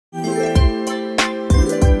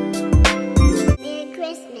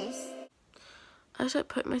I just like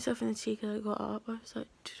put myself in the tea because I got up. I was like,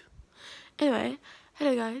 anyway,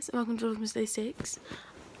 hello guys, and welcome to Vlogmas Day 6.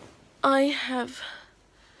 I have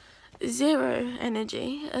zero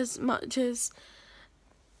energy, as much as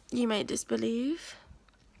you may disbelieve.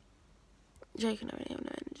 Jake and I really have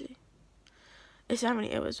no energy. It's I'm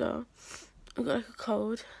really ill as well. I've got like a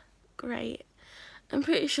cold. Great. I'm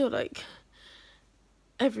pretty sure like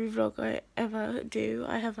every vlog I ever do,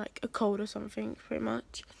 I have like a cold or something, pretty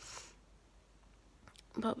much.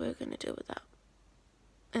 But we're gonna deal with that.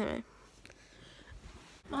 Anyway.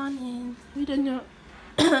 Morning. We done your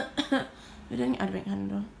we're doing your advent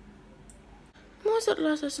calendar. When was that the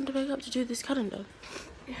last person to wake up to do this calendar?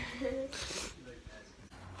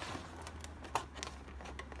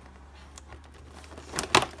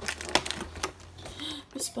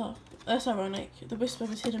 Whisper. That's ironic. The whisper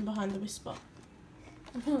was hidden behind the whisper.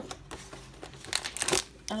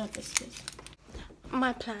 I love whispers.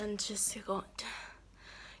 My plan just got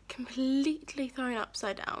completely thrown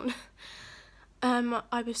upside down.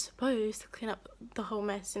 I was supposed to clean up the whole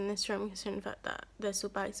mess in this room, considering the fact that there's still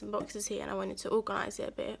bags and boxes here, and I wanted to organise it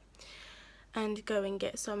a bit and go and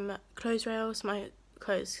get some clothes rails, my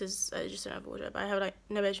clothes, because I just don't have a wardrobe. I have like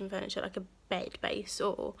no bedroom furniture, like a bed base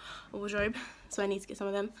or a wardrobe, so I need to get some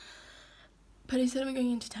of them. But instead I'm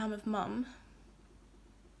going into town with Mum,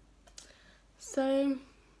 so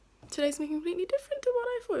today's gonna be completely different to what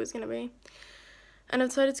I thought it was gonna be. And I've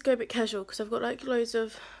decided to go a bit casual because I've got like loads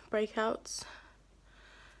of breakouts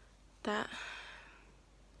that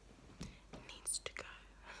needs to go,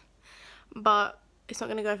 but it's not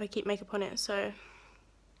gonna go if I keep makeup on it, so I'm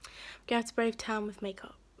gonna have to brave town with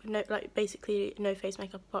makeup, with no, like basically no face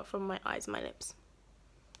makeup apart from my eyes and my lips.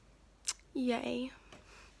 Yay.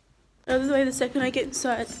 Out of the way, the second I get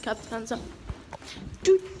inside, the cab turns up.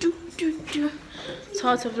 It's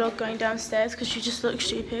hard to vlog going downstairs because you just look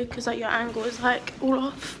stupid because like your angle is like all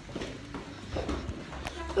off.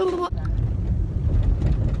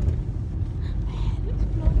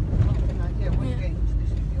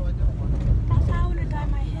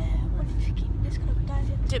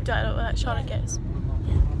 Dip dye look like Charlotte gets.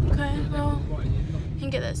 Yeah. Okay, well, you can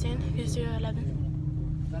get that soon because you're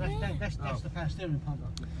 11. That's the power steering pump.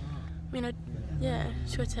 I mean, yeah,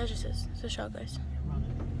 she went to hairdressers, so Charlotte goes.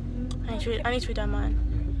 I need to redo mine.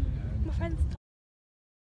 My friends.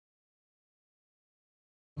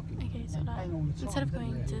 Okay, so like, instead of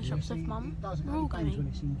going to the shops with Mum, we're all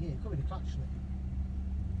going.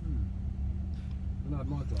 I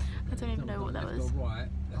don't even know what that was.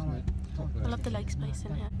 I love the leg space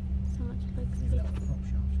in here. So much leg space.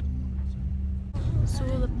 It's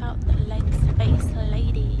all about the leg space,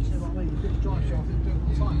 ladies.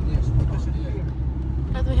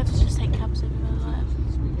 Either we have to just take cabs everywhere.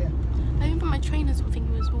 I even put my trainers on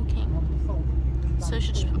thinking I was walking. So I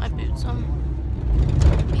should just put my boots on.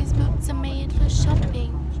 These boots are made for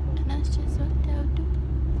shopping. And that's just what they'll do.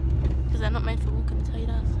 Because they're not made for walking, I'll tell you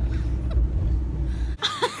that.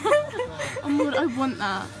 Oh my god, I want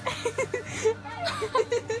that.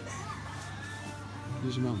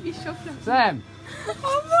 Who's your mum? You're shopping. Sam!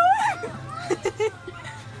 Oh no!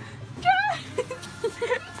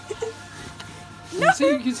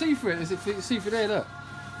 You can see through it. Is it see through there? Look.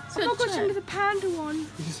 Oh my god, some of the panda one. You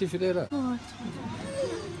can see through there. Look. Oh,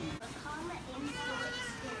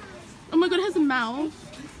 oh my god, it has a mouth.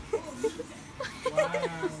 Wow.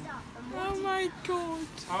 Oh my god.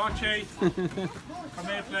 Archie, come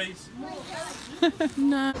here please.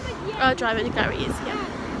 No. Our driver, Gary, is here.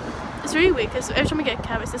 It's really weird because every time we get a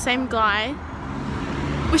cab, it's the same guy.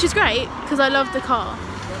 Which is great because I love the car.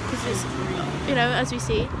 Because it's, you know, as we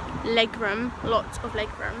see, leg room, lots of leg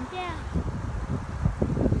room. Yeah.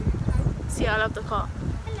 See, I love the car.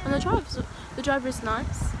 And the driver is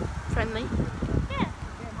nice, friendly. Yeah.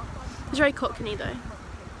 He's very cockney though,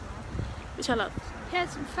 which I love. He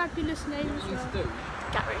has some fabulous names as well.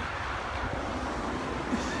 Gary.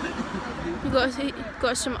 We got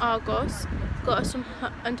us some Argos, got us some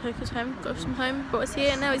and took us home, got us some home, brought us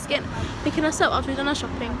here, and now he's picking us up after we've done our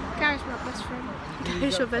shopping. Gary's my best friend.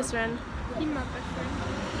 Who's your best friend? He's my best friend.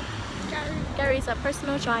 Gary's our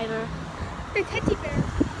personal driver. The teddy bear.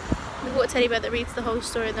 We bought a teddy bear that reads the whole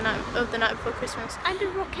story of the night before Christmas. And a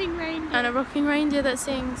rocking reindeer. And a rocking reindeer that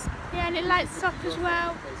sings. Yeah, and it lights up as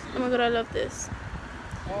well. Oh my god, I love this.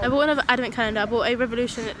 I bought another advent calendar. I bought a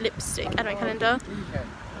Revolution lipstick advent calendar.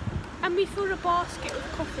 And we filled a basket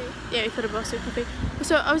with coffee. Yeah, we filled a basket with coffee.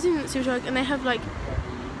 So I was in Superdrug and they have like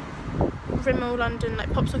Rimmel London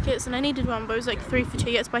like pop sockets, and I needed one, but it was like 3 for 2.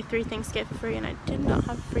 You had to buy 3 things to get for free, and I did not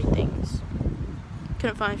have 3 things.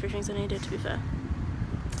 Couldn't find 3 things I needed, to be fair.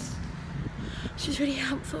 Which is really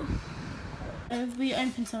helpful. We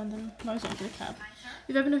opened some of them. I was waiting for the cab.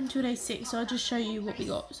 We've opened up until day 6, so I'll just show you what we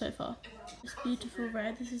got so far. This beautiful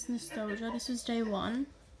red. This is Nostalgia. This was day 1.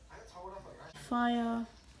 Fire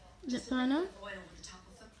lip liner.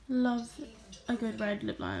 Love a good red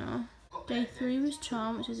lip liner. Day 3 was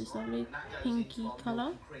Charm, which is this lovely pinky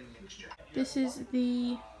colour. This is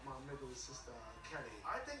the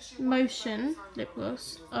Motion lip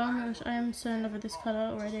gloss. Oh my gosh, I am so in love with this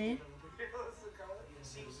colour already.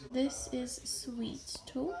 This is Sweet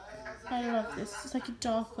Talk. I love this. It's like a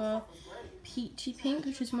darker peachy pink,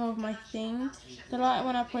 which is more of my thing. The light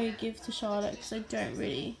one I'll probably give to Charlotte because I don't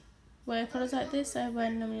really wear colours like this. I wear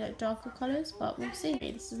normally like darker colours, but we'll see.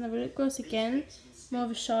 This is another lip gloss again. More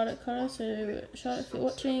of a Charlotte colour, so Charlotte, if you're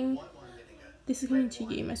watching, this is coming to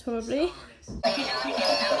you most probably.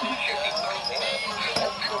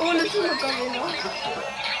 Oh, look at my god,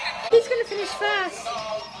 He's gonna finish first.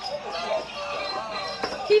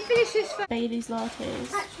 He finishes first. Bailey's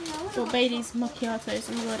lattes. Or Bailey's macchiatos.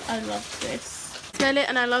 Oh my god, I love this. Smell it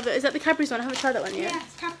and I love it. Is that the Cadbury's one? I haven't tried that one yet.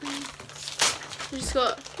 Yes, Cadbury's. We just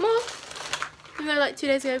got more. Even though like 2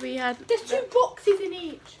 days ago we had... There's 2 boxes in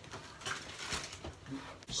each.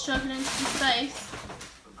 Shoving into some space.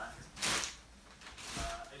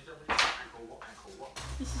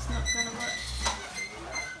 This is not gonna work.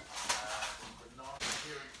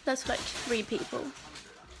 That's like 3 people.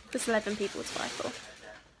 There's 11 people to buy for.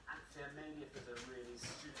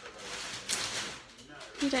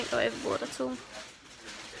 You don't go overboard at all.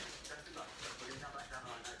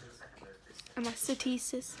 And that's the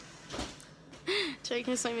thesis.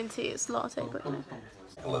 Joking, it's not even tea, it's latte, but you know.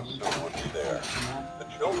 Would be there. The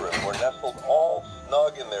children were nestled all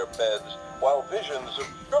snug in their beds while visions of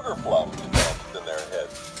sugar plums danced in their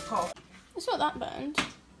heads. It's not that burned.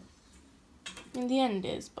 In the end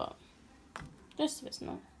is, but the rest of it's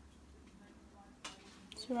not.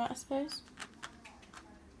 It's alright, I suppose.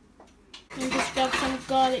 You just grab some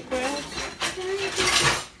garlic bread.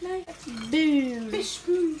 No. Boom. Fish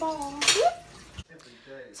spoon bar.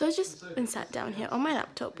 So I've just been sat down here on my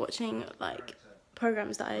laptop watching like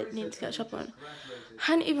programs that I needed to catch up on. I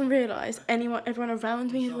hadn't even realised everyone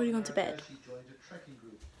around me had already gone to bed.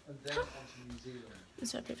 I'm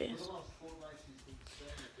so oblivious.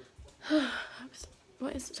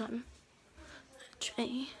 What is the time?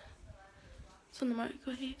 Actually, it's on the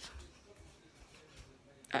microwave.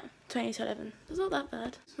 Oh, 20 to 11. It's not that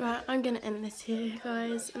bad. Right, I'm gonna end this here,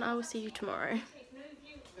 guys, and I will see you tomorrow.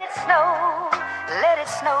 Let it snow, let it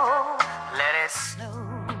snow, let it snow.